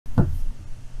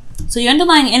So your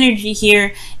underlying energy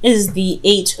here is the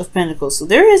Eight of Pentacles. So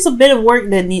there is a bit of work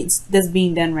that's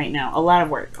being done right now. A lot of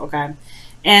work, okay?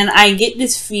 And I get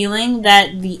this feeling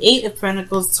that the Eight of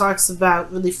Pentacles talks about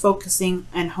really focusing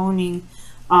and honing,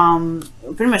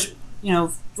 pretty much, you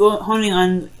know, honing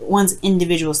on one's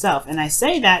individual self. And I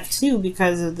say that too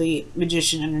because of the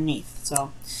Magician underneath.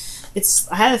 So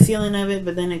I had a feeling of it,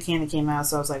 but then it kind of came out.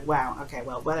 So I was like, wow, okay,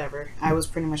 well, whatever. I was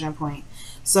pretty much on point.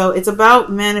 So it's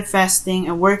about manifesting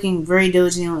and working very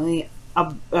diligently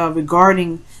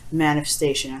regarding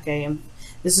manifestation, okay? And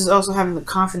this is also having the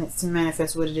confidence to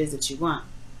manifest what it is that you want.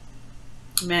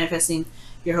 Manifesting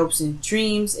your hopes and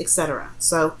dreams, etc.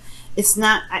 So it's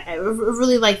not, I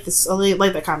really like this, I really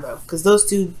like that combo, because those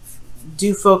two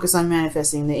do focus on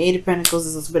manifesting. The Eight of Pentacles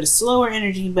is a bit of slower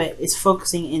energy, but it's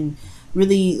focusing in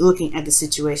really looking at the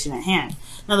situation at hand.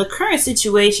 Now, the current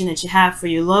situation that you have for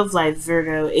your love life,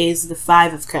 Virgo, is the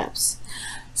Five of Cups.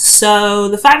 So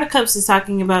the Five of Cups is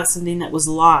talking about something that was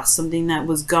lost, something that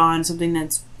was gone, something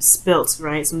that's spilt,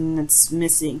 right? Something that's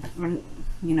missing,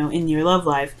 you know, in your love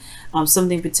life.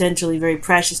 Something potentially very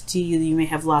precious to you that you may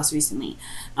have lost recently.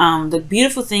 The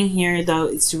beautiful thing here, though,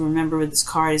 is to remember with this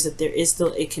card is that there is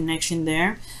still a connection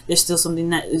there. There's still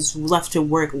something that is left to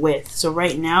work with. So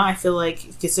right now, I feel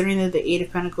like, considering that the Eight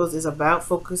of Pentacles is about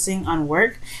focusing on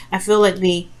work, I feel like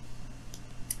the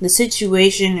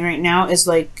situation right now is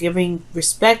like giving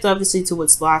respect, obviously, to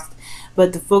what's lost,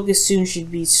 but the focus soon should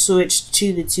be switched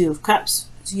to the Two of Cups,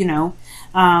 you know.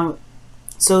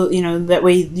 So, you know, that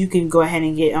way you can go ahead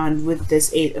and get on with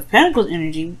this Eight of Pentacles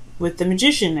energy with the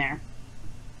Magician there.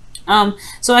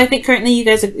 So I think currently you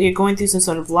guys you're going through some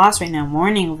sort of loss right now,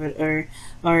 mourning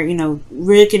or you know,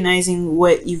 recognizing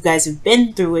what you guys have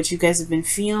been through, what you guys have been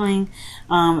feeling,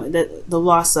 the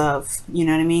loss of, you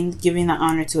know what I mean, giving the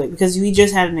honor to it, because we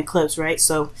just had an eclipse, right?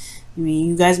 So I mean,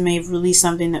 you guys may have released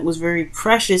something that was very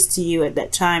precious to you at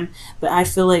that time, but I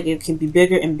feel like it can be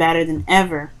bigger and better than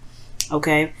ever.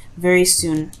 Okay, very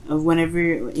soon, whenever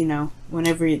you know,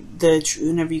 whenever you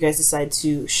guys decide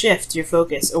to shift your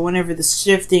focus, or whenever the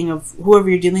shifting of whoever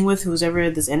you're dealing with, whoever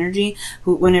this energy,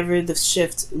 whenever the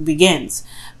shift begins.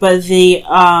 But the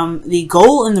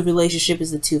goal in the relationship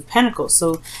is the Two of Pentacles.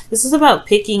 So this is about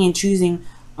picking and choosing,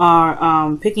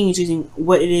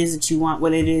 what it is that you want,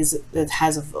 what it is that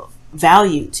has a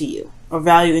value to you, or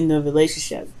value in the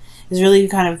relationship. It's really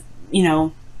kind of, you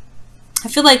know, I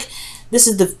feel like this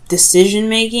is the decision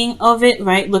making of it,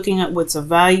 right? Looking at what's of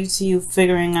value to you,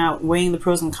 figuring out, weighing the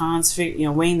pros and cons,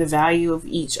 weighing the value of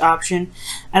each option.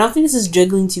 I don't think this is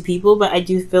juggling two people, but I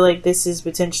do feel like this is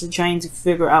potentially trying to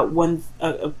figure out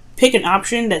pick an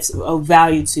option that's of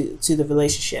value to the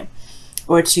relationship,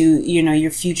 or to, you know,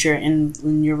 your future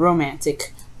in your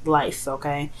romantic life.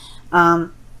 Okay,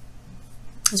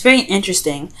 it's very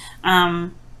interesting.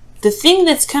 The thing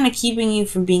that's kind of keeping you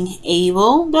from being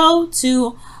able, though,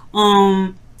 to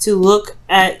look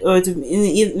at, or to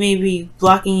maybe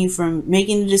blocking you from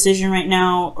making the decision right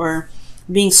now, or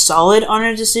being solid on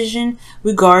a decision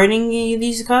regarding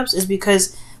these cups, is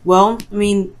because, well, I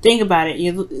mean, think about it.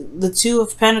 The Two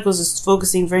of Pentacles is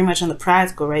focusing very much on the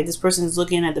practical, right? This person is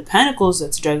looking at the pentacles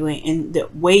that's juggling, and the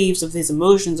waves of his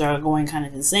emotions are going kind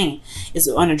of insane. It's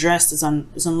unaddressed, it's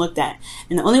unlooked at.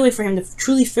 And the only way for him to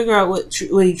truly figure out what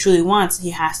he truly wants, he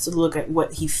has to look at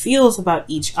what he feels about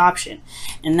each option.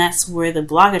 And that's where the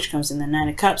blockage comes in, the Nine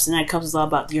of Cups. The Nine of Cups is all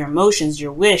about your emotions,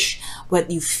 your wish, what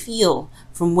you feel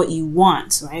from what you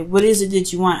want, right? What is it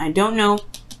that you want? I don't know.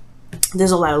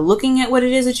 There's a lot of looking at what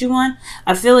it is that you want.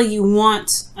 I feel like you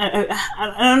want, I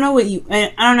don't know what you,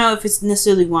 I don't know if it's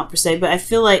necessarily want per se, but I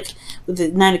feel like with the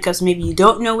Nine of Cups, maybe you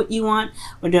don't know what you want,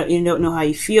 or you don't know how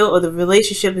you feel, or the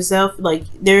relationship itself, like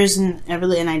there isn't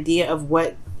really an idea of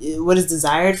what is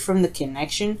desired from the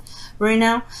connection right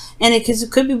now. And it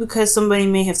could be because somebody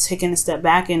may have taken a step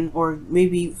back, or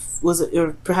maybe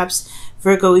or perhaps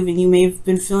Virgo, even you may have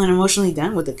been feeling emotionally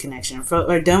done with the connection,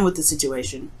 or done with the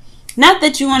situation. Not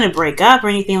that you want to break up or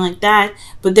anything like that,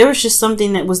 but there was just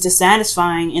something that was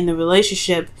dissatisfying in the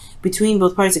relationship between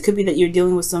both parties. It could be that you're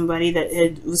dealing with somebody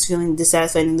that was feeling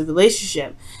dissatisfied in the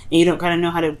relationship, and you don't kind of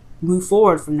know how to move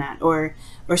forward from that, or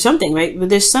something, right? But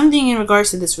there's something in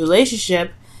regards to this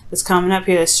relationship that's coming up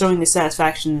here that's showing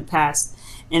dissatisfaction in the past,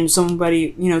 and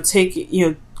somebody,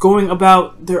 going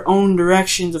about their own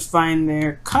direction to find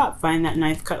their cup, find that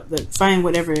ninth cup, find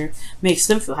whatever makes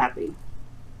them feel happy.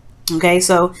 Okay,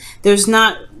 so there's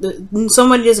not,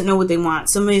 somebody doesn't know what they want.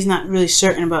 Somebody's not really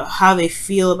certain about how they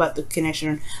feel about the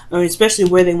connection, or especially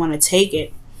where they want to take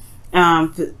it.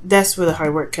 But that's where the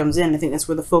hard work comes in. I think that's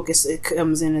where the focus it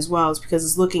comes in as well, is because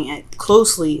it's looking at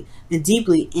closely and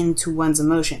deeply into one's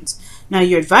emotions. Now,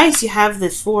 your advice, you have the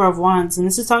Four of Wands, and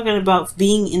this is talking about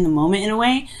being in the moment in a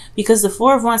way, because the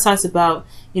Four of Wands talks about,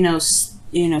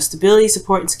 stability,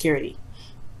 support, and security.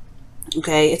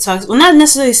 Okay, it talks, well, not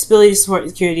necessarily stability, support,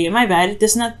 and security. My bad.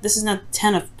 This is not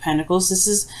Ten of Pentacles. This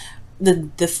is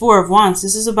the Four of Wands.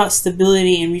 This is about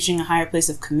stability and reaching a higher place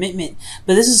of commitment.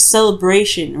 But this is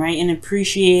celebration, right? And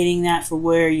appreciating that for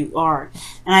where you are.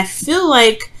 And I feel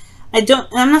like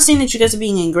I'm not saying that you guys are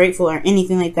being ungrateful or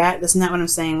anything like that. That's not what I'm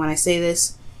saying when I say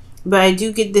this. But I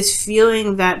do get this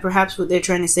feeling that perhaps what they're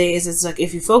trying to say is, it's like,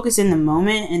 if you focus in the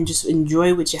moment and just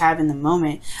enjoy what you have in the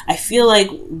moment, I feel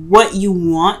like what you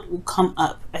want will come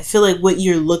up. I feel like what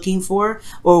you're looking for,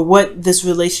 or what this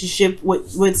relationship,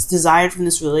 what's desired from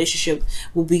this relationship,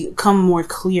 will become more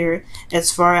clear,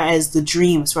 as far as the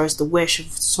dream, as far as the wish,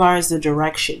 as far as the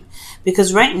direction.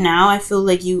 Because right now, I feel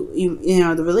like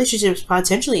the relationship is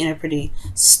potentially in a pretty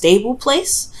stable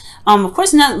place. Of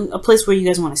course, not a place where you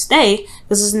guys want to stay,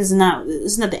 because this is not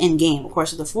the end game. Of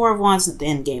course, the Four of Wands is not the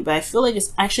end game, but I feel like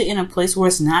it's actually in a place where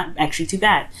it's not actually too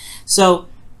bad. So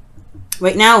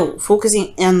right now,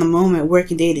 focusing on the moment,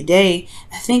 working day to day,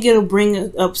 I think it'll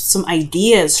bring up some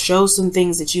ideas, show some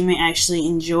things that you may actually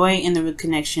enjoy in the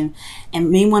connection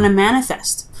and may want to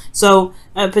manifest. So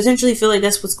I potentially feel like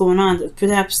that's what's going on.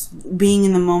 Perhaps being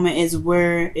in the moment is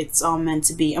where it's all meant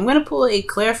to be. I'm going to pull a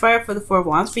clarifier for the Four of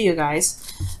Wands for you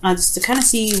guys, just to kind of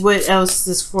see what else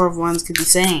this Four of Wands could be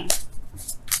saying.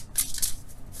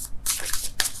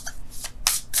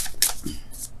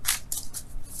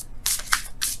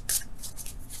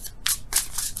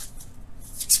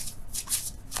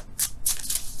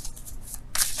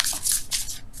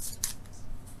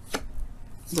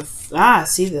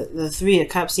 See the Three of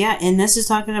Cups, yeah, and this is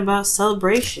talking about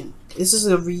celebration. This is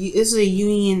a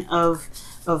union of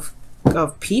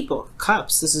people,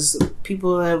 cups. This is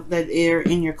people that are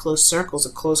in your close circles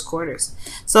or close quarters.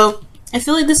 So I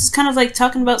feel like this is kind of like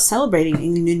talking about celebrating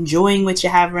and enjoying what you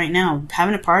have right now,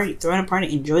 having a party, throwing a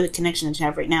party, enjoy the connection that you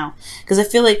have right now. Because I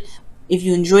feel like if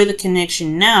you enjoy the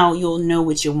connection now, you'll know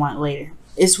what you want later.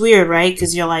 It's weird, right?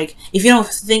 Because you're like, if you don't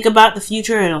think about the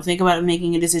future and don't think about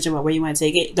making a decision about where you want to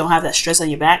take it, don't have that stress on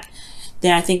your back,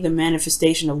 then I think the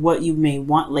manifestation of what you may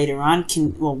want later on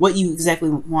what you exactly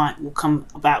want will come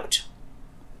about.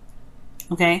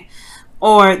 Okay?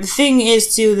 Or the thing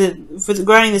is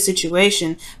regarding the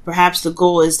situation, perhaps the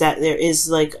goal is that there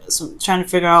is like trying to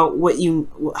figure out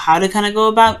how to kind of go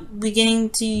about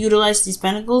beginning to utilize these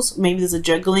pentacles. Maybe there's a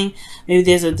juggling. Maybe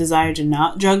there's a desire to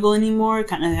not juggle anymore,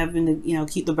 kind of having to,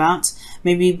 keep the balance.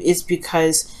 Maybe it's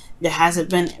because there hasn't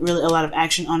been really a lot of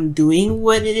action on doing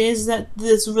what it is that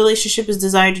this relationship is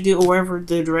desired to do, or wherever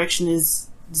the direction is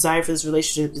desired for this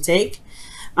relationship to take.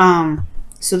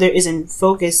 So there isn't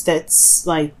focus that's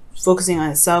like focusing on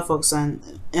itself, focus on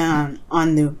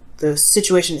the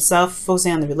situation itself,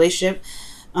 focusing on the relationship,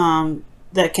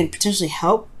 that can potentially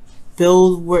help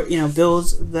build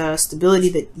the stability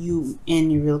that you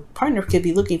and your partner could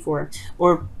be looking for,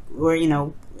 or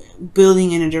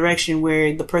building in a direction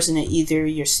where the person that either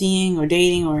you're seeing or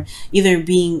dating, or either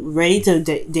being ready to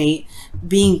date,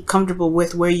 being comfortable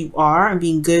with where you are and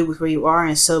being good with where you are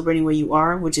and celebrating where you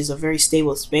are, which is a very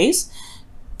stable space,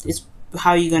 is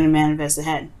how you're going to manifest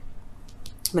ahead.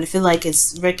 But I feel like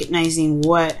it's recognizing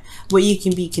what you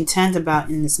can be content about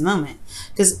in this moment.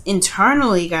 Because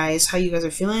internally, guys, how you guys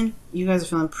are feeling? You guys are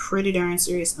feeling pretty darn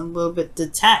serious and a little bit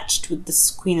detached with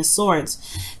this Queen of Swords.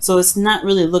 So it's not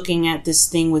really looking at this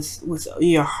thing with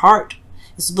your heart.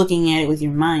 It's looking at it with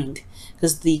your mind.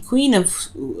 Because the Queen of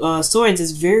Swords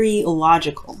is very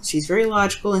logical. She's very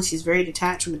logical and she's very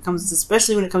detached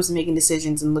especially when it comes to making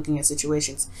decisions and looking at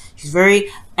situations. She's very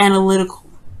analytical.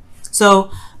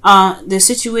 So the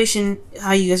situation,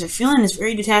 how you guys are feeling, is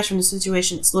very detached from the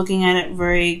situation. It's looking at it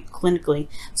very clinically.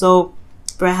 So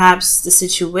perhaps the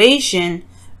situation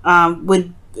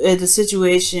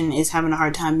is having a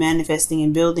hard time manifesting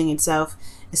and building itself,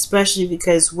 especially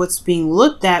because what's being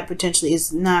looked at potentially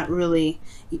is not really,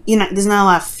 there's not a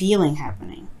lot of feeling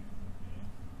happening.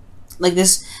 Like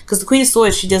this, because the Queen of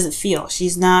Swords, she doesn't feel.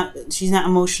 She's not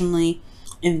emotionally.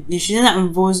 And she's not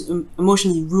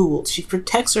emotionally ruled. She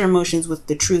protects her emotions with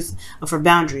the truth of her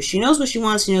boundaries. She knows what she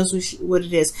wants. She knows what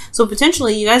it is. So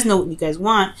potentially, you guys know what you guys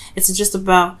want. It's just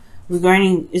about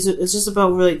It's just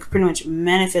about really pretty much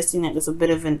manifesting that. It's a bit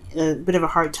of a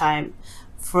hard time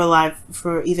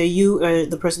for either you or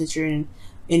the person that you're in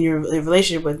your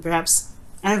relationship with. Perhaps,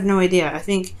 I have no idea. I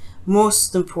think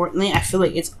most importantly, I feel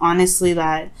like it's honestly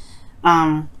that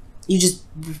you just,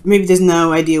 maybe there's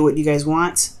no idea what you guys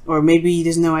want, or maybe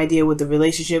there's no idea what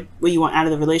what you want out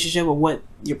of the relationship, or what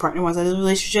your partner wants out of the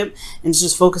relationship, and it's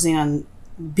just focusing on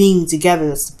being together.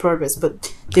 That's the purpose.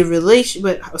 But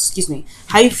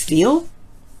how you feel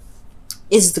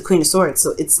is the Queen of Swords.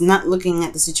 So it's not looking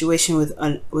at the situation with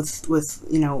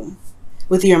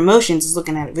your emotions. It's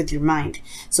looking at it with your mind.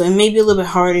 So it may be a little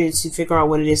bit harder to figure out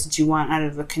what it is that you want out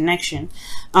of a connection.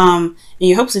 And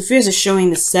your hopes and fears are showing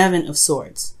the Seven of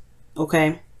Swords.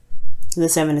 Okay, the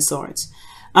Seven of Swords,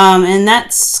 and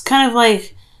that's kind of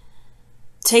like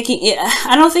taking it.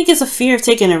 I don't think it's a fear of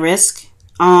taking a risk,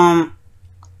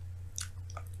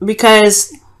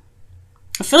 because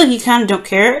I feel like you kind of don't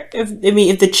care.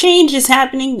 If the change is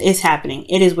happening, it's happening.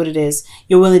 It is what it is.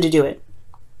 You're willing to do it.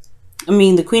 I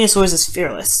mean, the Queen of Swords is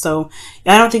fearless, so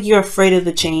I don't think you're afraid of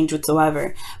the change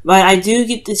whatsoever. But I do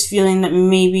get this feeling that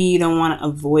maybe you don't want to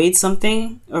avoid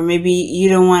something, or maybe you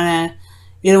don't want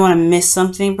to miss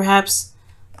something, perhaps.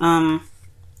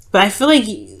 But I feel like,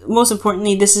 most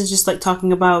importantly, this is just like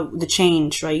talking about the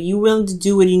change, right? You're willing to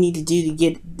do what you need to do to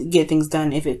get things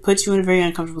done. If it puts you in a very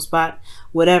uncomfortable spot,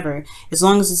 whatever, as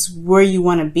long as it's where you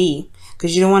want to be.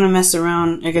 Because you don't want to mess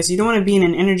around. I guess you don't want to be in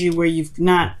an energy where you're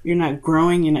not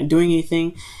growing, you're not doing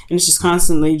anything, and it's just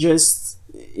constantly just,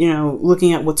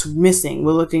 looking at what's missing.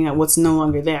 We're looking at what's no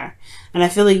longer there. And I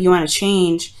feel like you want to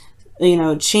change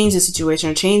the situation,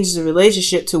 or change the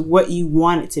relationship to what you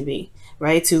want it to be,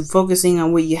 right? To focusing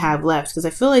on what you have left. Because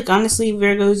I feel like, honestly,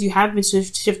 Virgos, you have been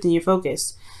shifting your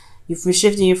focus. You've been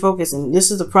shifting your focus, and this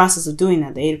is the process of doing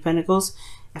that. The Eight of Pentacles.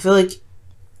 I feel like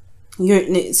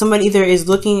somebody either is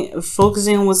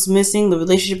focusing on what's missing. The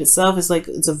relationship itself is like,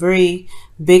 it's a very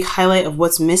big highlight of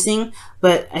what's missing,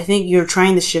 but I think you're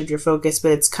trying to shift your focus,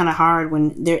 but it's kind of hard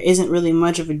when there isn't really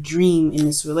much of a dream in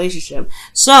this relationship.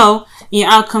 So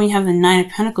your outcome, you have the Nine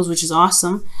of Pentacles, which is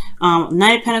awesome.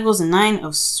 Nine of Pentacles and Nine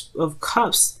of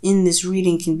Cups in this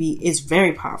reading is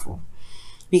very powerful.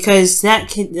 Because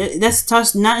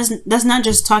that's not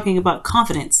just talking about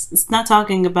confidence. It's not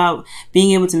talking about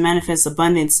being able to manifest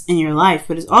abundance in your life,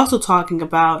 but it's also talking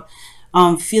about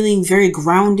feeling very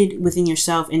grounded within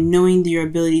yourself and knowing your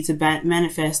ability to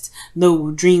manifest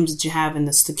the dreams that you have and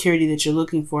the security that you're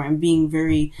looking for, and being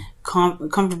very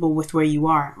comfortable with where you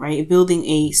are, right? Building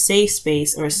a safe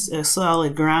space or a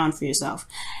solid ground for yourself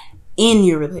in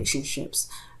your relationships.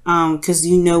 Because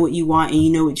you know what you want, and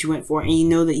you know what you went for, and you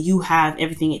know that you have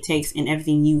everything it takes and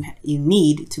everything you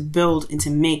need to build and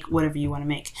to make whatever you want to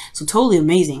make. So totally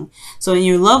amazing. So in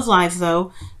your love life,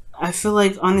 though, I feel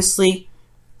like, honestly,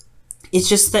 it's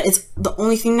just that it's the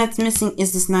only thing that's missing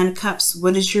is this Nine of Cups.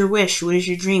 What is your wish? What is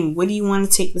your dream? What do you want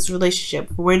to take this relationship?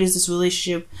 Where does this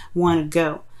relationship want to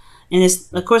go? And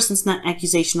it's, of course, it's not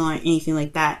accusational or anything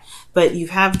like that, but you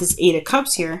have this Eight of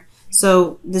Cups here.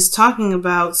 So this talking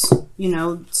about,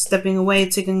 stepping away,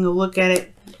 taking a look at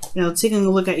it, taking a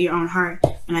look at your own heart.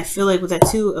 And I feel like with that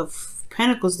Two of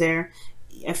Pentacles there,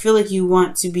 I feel like you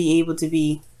want to be able to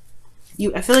be,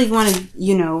 I feel like you want to,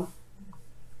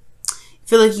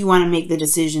 make the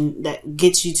decision that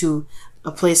gets you to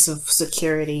a place of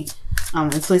security, a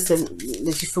place that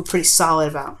you feel pretty solid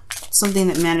about. Something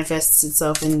that manifests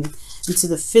itself into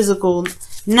the physical,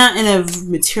 not in a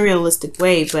materialistic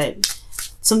way, but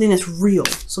something that's real,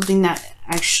 something that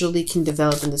actually can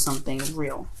develop into something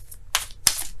real.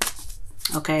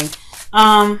 Okay,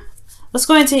 let's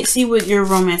go ahead and see what your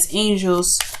romance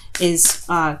angels is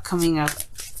coming up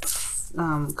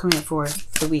for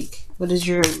the week. What is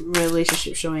your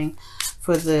relationship showing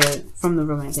from the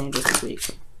romance angels this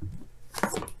week?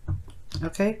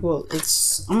 Okay, well,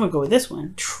 I'm gonna go with this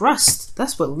one. Trust.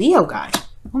 That's what Leo got.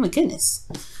 Oh my goodness,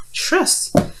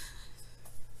 trust.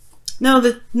 Now,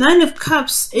 the Nine of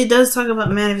Cups, it does talk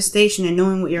about manifestation and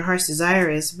knowing what your heart's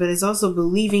desire is, but it's also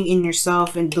believing in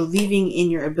yourself and believing in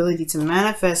your ability to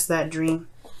manifest that dream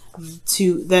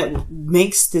that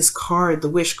makes this card the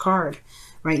wish card,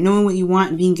 right? Knowing what you want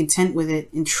and being content with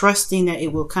it and trusting that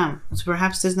it will come. So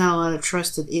perhaps there's not a lot of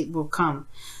trust that it will come.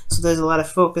 So there's a lot of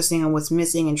focusing on what's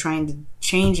missing and trying to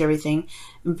change everything.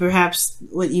 And perhaps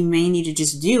what you may need to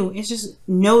just do is just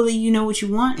know that you know what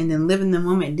you want, and then live in the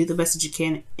moment and do the best that you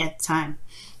can at the time,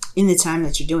 in the time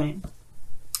that you're doing it.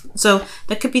 So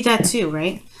that could be that too,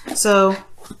 right? So,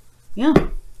 yeah.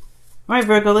 All right,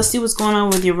 Virgo, let's see what's going on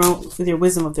with your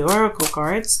Wisdom of the Oracle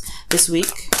cards this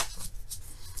week.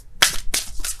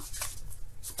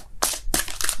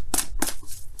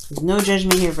 There's no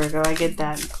judgment here, Virgo. I get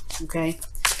that. Okay.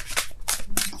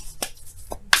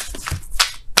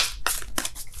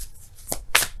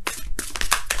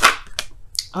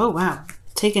 Oh, wow.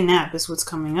 Take a nap is what's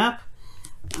coming up.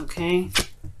 Okay.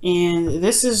 And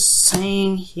this is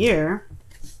saying here,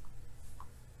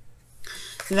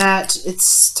 that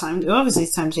it's time, obviously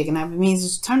it's time to take a nap. It means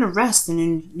it's time to rest and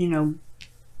then, you know,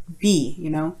 be, you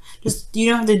know, just, you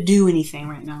don't have to do anything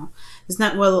right now. It's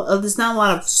not, well, there's not a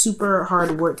lot of super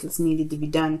hard work that's needed to be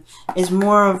done. It's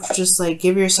more of just like,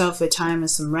 give yourself a time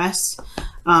and some rest,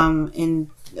 and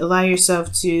allow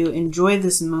yourself to enjoy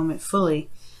this moment fully.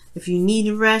 If you need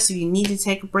to rest, if you need to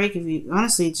take a break, if you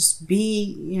honestly just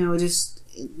be, you know, just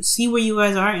see where you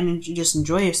guys are and just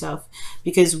enjoy yourself,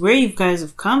 because where you guys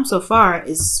have come so far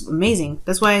is amazing.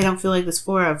 That's why I don't feel like this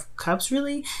Four of Cups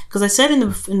really, because I said in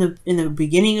the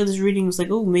beginning of this reading, it was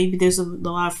like, oh, maybe there's a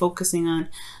lot of focusing on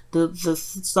the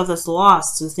stuff that's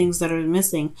lost, the things that are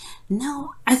missing.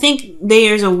 No, I think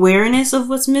there's awareness of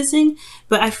what's missing,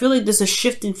 but I feel like there's a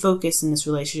shift in focus in this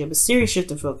relationship, a serious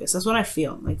shift in focus. That's what I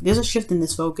feel. Like there's a shift in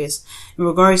this focus in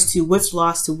regards to what's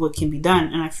lost to what can be done.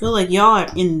 And I feel like y'all are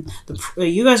in the,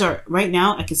 you guys are right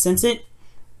now, I can sense it.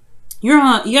 You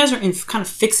guys are in kind of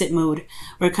fix-it mode,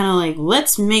 where kind of like,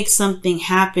 let's make something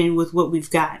happen with what we've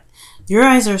got. Your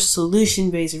eyes are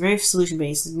solution-based, very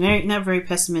solution-based, not very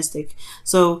pessimistic.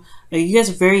 So you guys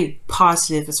are very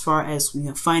positive as far as, you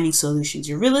know, finding solutions.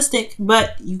 You're realistic,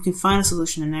 but you can find a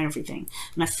solution in everything.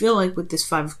 And I feel like with this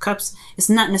Five of Cups, it's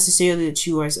not necessarily that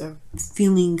you guys are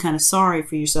feeling kind of sorry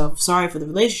for yourself, sorry for the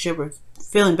relationship, or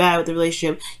feeling bad with the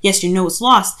relationship. Yes, you know it's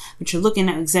lost, but you're looking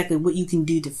at exactly what you can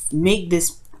do to make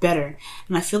this better.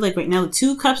 And I feel like right now the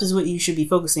Two of Cups is what you should be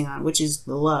focusing on, which is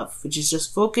the love, which is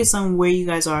just focus on where you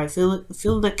guys are. Feel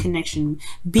that connection.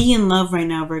 Be in love right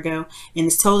now, Virgo, and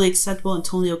it's totally acceptable and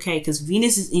totally okay, because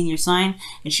Venus is in your sign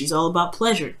and she's all about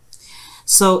pleasure.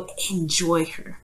 So enjoy her.